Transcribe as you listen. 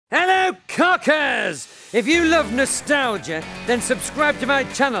Hello, cockers! If you love nostalgia, then subscribe to my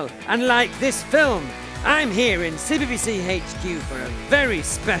channel and like this film. I'm here in CBBC HQ for a very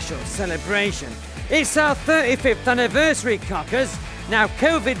special celebration. It's our 35th anniversary, cockers. Now,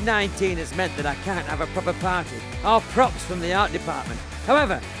 COVID-19 has meant that I can't have a proper party or props from the art department.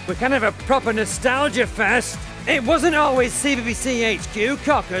 However, we can have a proper nostalgia fest. It wasn't always CBBC HQ,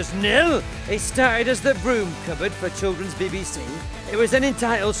 cockers, nil. It started as the Broom cupboard for children's BBC. It was then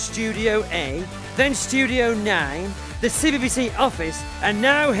entitled Studio A, then Studio 9, the CBBC Office, and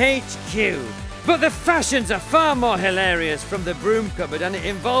now HQ. But the fashions are far more hilarious from the Broom cupboard, and it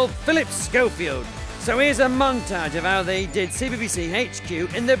involved Philip Schofield. So here's a montage of how they did CBBC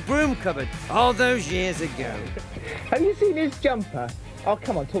HQ in the Broom cupboard all those years ago. Have you seen his jumper? Oh,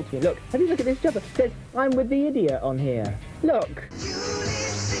 come on, talk to me. Look, have you looked at this jumper? It says, I'm with the idiot on here. Look.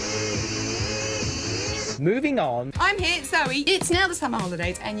 Moving on. I'm here, Zoe. It's now the summer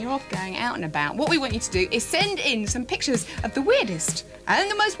holidays and you're off going out and about. What we want you to do is send in some pictures of the weirdest and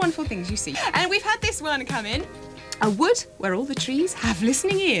the most wonderful things you see. And we've had this one come in. A wood where all the trees have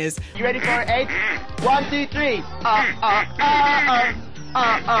listening ears. You ready for it, Ed? 1, 2, 3.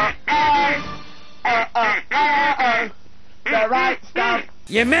 The right stuff.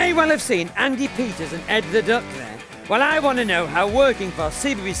 You may well have seen Andy Peters and Ed the Duck there. Well, I want to know how working for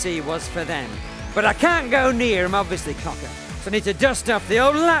CBBC was for them. But I can't go near him, obviously, cocker. So I need to dust off the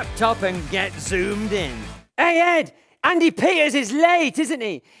old laptop and get zoomed in. Hey, Ed! Andy Peters is late, isn't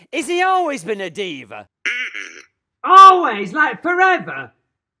he? Is he always been a diva? Always? Like forever?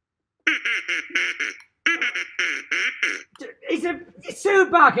 Sue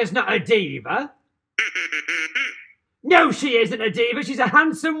Barker's not a diva. No, she isn't a diva. She's a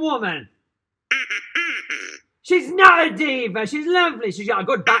handsome woman. She's not a diva. She's lovely. She's got a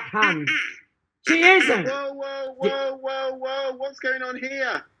good backhand. She isn't. Whoa. What's going on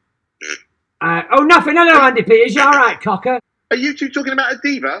here? Oh, nothing. Hello, Andy Peters. You all right, cocker? Are you two talking about a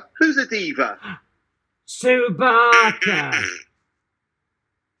diva? Who's a diva? Sue Barker.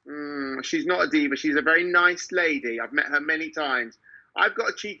 She's not a diva. She's a very nice lady. I've met her many times. I've got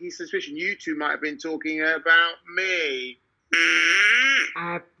a cheeky suspicion you two might have been talking about me.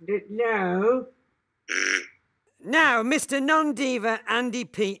 No. Now, Mr. Non-Diva Andy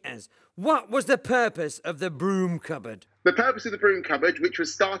Peters, what was the purpose of the Broom cupboard? The purpose of the Broom cupboard, which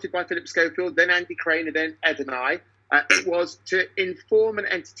was started by Philip Schofield, then Andy Crane, and then Ed and I, it was to inform and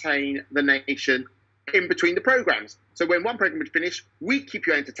entertain the nation in between the programmes. So when one programme would finish, we'd keep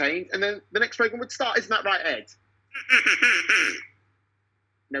you entertained, and then the next programme would start. Isn't that right, Ed?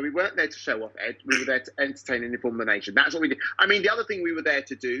 No, we weren't there to show off, Ed. We were there to entertain and inform the nation. That's what we did. I mean, the other thing we were there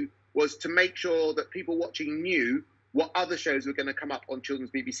to do was to make sure that people watching knew what other shows were going to come up on Children's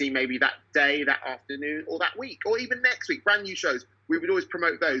BBC, maybe that day, that afternoon, or that week, or even next week. Brand new shows. We would always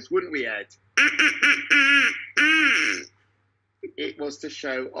promote those, wouldn't we, Ed? It was to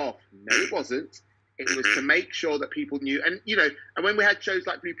show off. No, it wasn't. It was to make sure that people knew. And, you know, and when we had shows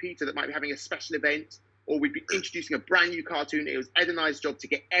like Blue Peter that might be having a special event, or we'd be introducing a brand new cartoon, it was Ed and I's job to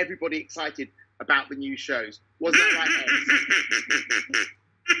get everybody excited about the new shows. Wasn't that right, Ed?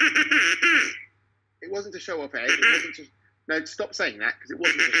 It wasn't to show off, Ed. It wasn't to... No, stop saying that, because it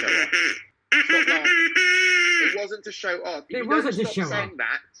wasn't to show off. Stop laughing. It wasn't to show off. If it wasn't to show off.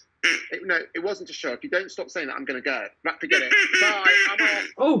 No, it wasn't to show off. If you don't stop saying that, I'm going to go. Right, forget it. Bye, I'm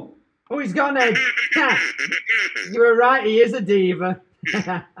off. Oh, he's gone, Ed. You were right, he is a diva.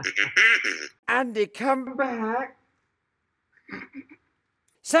 Andy, come back.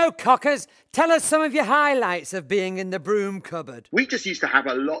 So, cockers, tell us some of your highlights of being in the Broom cupboard. We just used to have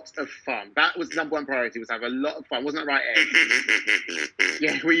a lot of fun. That was the number one priority, was have a lot of fun. Wasn't that right, Ed?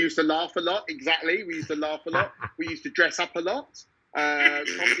 Yeah, we used to laugh a lot, exactly. We used to laugh a lot. We used to dress up a lot.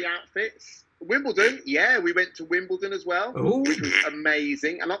 Comedy outfits. Wimbledon, yeah, we went to Wimbledon as well, which was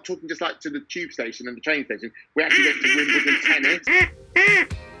amazing. I'm not talking just like to the tube station and the train station. We actually went to Wimbledon tennis.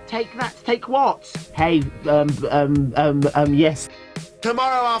 Take that. Take what? Hey, yes.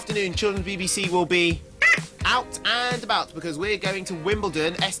 Tomorrow afternoon, Children's BBC will be out and about because we're going to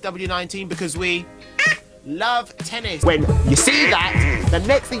Wimbledon, SW19, because we love tennis. When you see that, the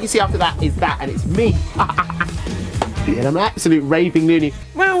next thing you see after that is that, and it's me. And I'm an absolute raving loony.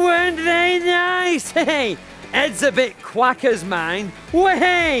 Well, weren't they nice? Hey, Ed's a bit quacker's mind. Well,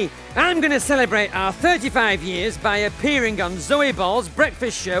 hey, I'm going to celebrate our 35 years by appearing on Zoe Ball's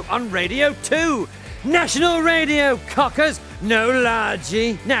breakfast show on Radio 2. National Radio, cockers, no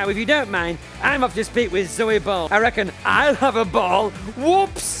largy. Now, if you don't mind, I'm off to speak with Zoe Ball. I reckon I'll have a ball.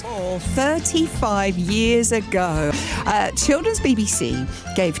 Whoops! 35 years ago, Children's BBC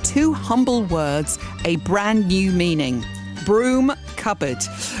gave two humble words a brand new meaning. Broom Cupboard,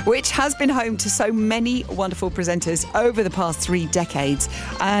 which has been home to so many wonderful presenters over the past 3 decades.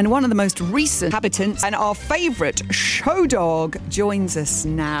 And one of the most recent inhabitants and our favourite show dog joins us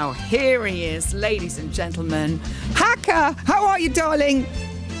now. Here he is, ladies and gentlemen. Hacker, how are you, darling?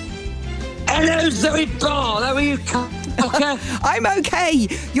 Hello, Zoe Ball. How are you, Cocker? I'm okay.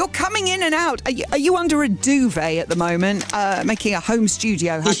 You're coming in and out. Are you under a duvet at the moment, making a home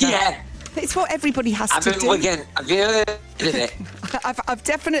studio, Hacker? Yeah. It's what everybody has I'm to in do. Wigan. Have you heard of it? I've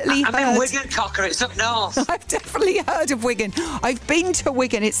definitely heard. I'm in Wigan, Cocker. It's up north. I've definitely heard of Wigan. I've been to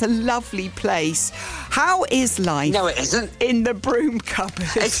Wigan. It's a lovely place. How is life? No, it isn't. In the Broom Cupboard.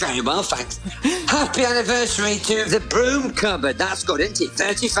 It's very well, thanks. Happy anniversary to the Broom Cupboard. That's good, isn't it?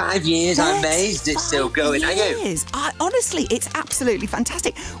 35 years. I'm amazed it's still going. Are you? Honestly, it's absolutely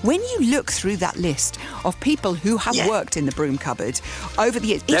fantastic. When you look through that list of people who have worked in the Broom Cupboard over the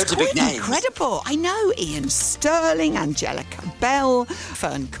years, it's quite incredible. I know Ian Sterling, Angelica Bell,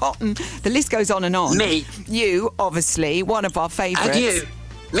 Fern Cotton. The list goes on and on. Me. You, obviously, one of our favourites. And you.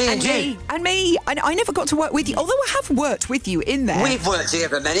 Me and you. And me. I never got to work with you, although I have worked with you in there. We've worked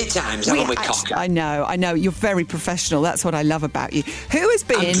together many times, haven't we, Cocker? I know. You're very professional. That's what I love about you. Who has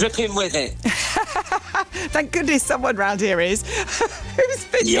been... I'm dripping with it. Thank goodness someone round here is. Who's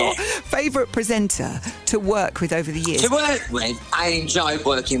been your favourite presenter to work with over the years? To work with, I enjoy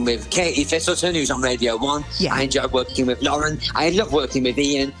working with Katie Thistleton, who's on Radio 1. Yeah. I enjoy working with Lauren. I love working with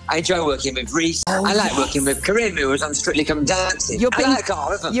Ian. I enjoy working with Reese. I like working with Karim, who was on Strictly Come Dancing. I like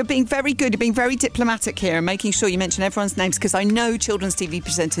all of them. You're being very good. You're being very diplomatic here and making sure you mention everyone's names, because I know children's TV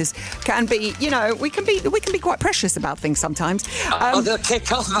presenters can be, we can be quite precious about things sometimes. They'll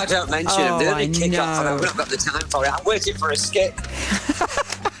kick off if I don't mention them. They'll only kick off and I've not got the time for it. I'm waiting for a skip.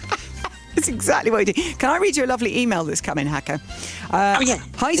 That's exactly what you do. Can I read you a lovely email that's come in, Hacker? Hi,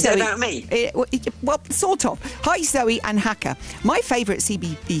 Is Zoe. It about me? Well, sort of. Hi, Zoe and Hacker. My favourite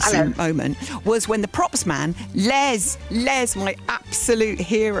CBBC moment was when the props man, Les, my absolute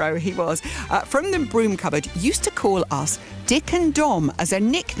hero he was, from the Broom Cupboard, used to call us Dick and Dom as a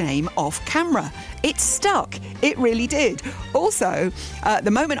nickname off camera. It stuck. It really did. Also,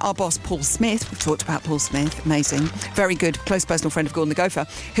 the moment our boss, Paul Smith, we've talked about Paul Smith, amazing, very good, close personal friend of Gordon the Gopher,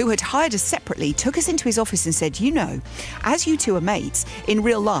 who had hired us separately, took us into his office and said, as you two are mates, in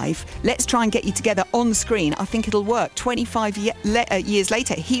real life, let's try and get you together on screen. I think it'll work. 25 years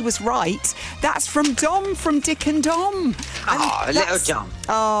later, he was right. That's from Dom, from Dick and Dom. Little Dom.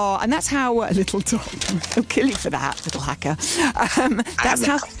 Oh, and that's how little Dom. I'll kill you for that, little Hacker.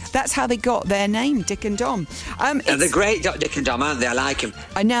 That's how they got their name, Dick and Dom. They're great, Dick and Dom, aren't they? I like them.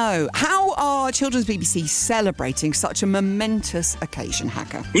 I know. How are Children's BBC celebrating such a momentous occasion,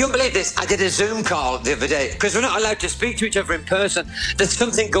 Hacker? You won't believe this. I did a Zoom call the other day because we're not allowed to speak to each other in person. There's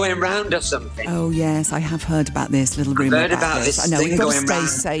something going round or something. Oh, yes, I have heard about this little rumour about this. I know, we've got to stay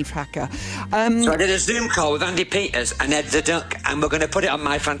safe, Hacker. So I did a Zoom call with Andy Peters and Ed the Duck, and we're going to put it on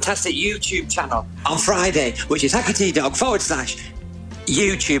my fantastic YouTube channel on Friday, which is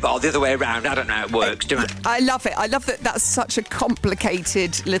 /YouTube, or the other way around. I don't know how it works, do I? I love it. I love that that's such a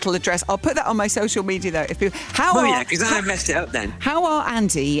complicated little address. I'll put that on my social media, though. Because I messed it up then. How are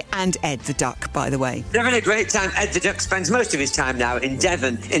Andy and Ed the Duck, by the way? They're having a great time. Ed the Duck spends most of his time now in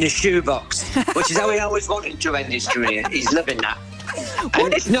Devon in a shoebox, which is how he always wanted to end his career. He's loving that.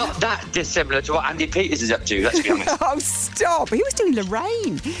 And it's not that dissimilar to what Andy Peters is up to, let's be honest. Oh, stop. He was doing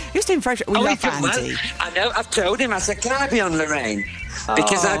Lorraine. He was doing fresh. We love Andy. Well, I know. I've told him. I said, can I be on Lorraine?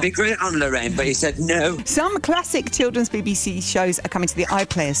 Because I'd be great on Lorraine, but he said no. Some classic children's BBC shows are coming to the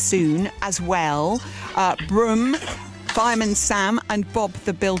iPlayer soon as well. Broom, Fireman Sam and Bob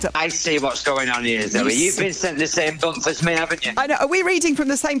the Builder. I see what's going on here, Zoe. You've been sent the same bump as me, haven't you? I know. Are we reading from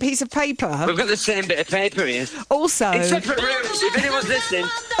the same piece of paper? We've got the same bit of paper here. Also... in separate rooms. If anyone's listening,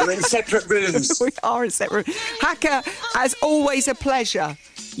 we're in separate rooms. We are in separate rooms. Hacker, as always, a pleasure.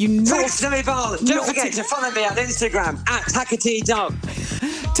 Thanks, Zoe Ball. Don't forget to follow me on Instagram @HackerTDog.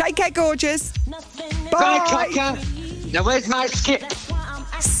 Take care, gorgeous. Bye. Bye, Cocker. Now, where's my skip?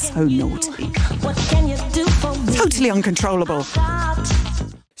 So naughty. Totally uncontrollable.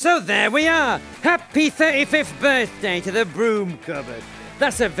 So there we are. Happy 35th birthday to the Broom Cupboard.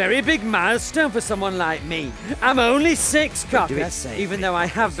 That's a very big milestone for someone like me. I'm only 6, Cocker, even though I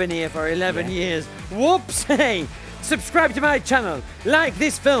have been here for 11 years. Whoops, hey. Subscribe to my channel, like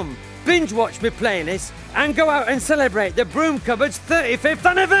this film, binge watch my playlist, and go out and celebrate the Broom Cupboard's 35th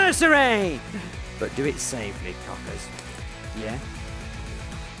anniversary. But do it safely, Cockers. Yeah?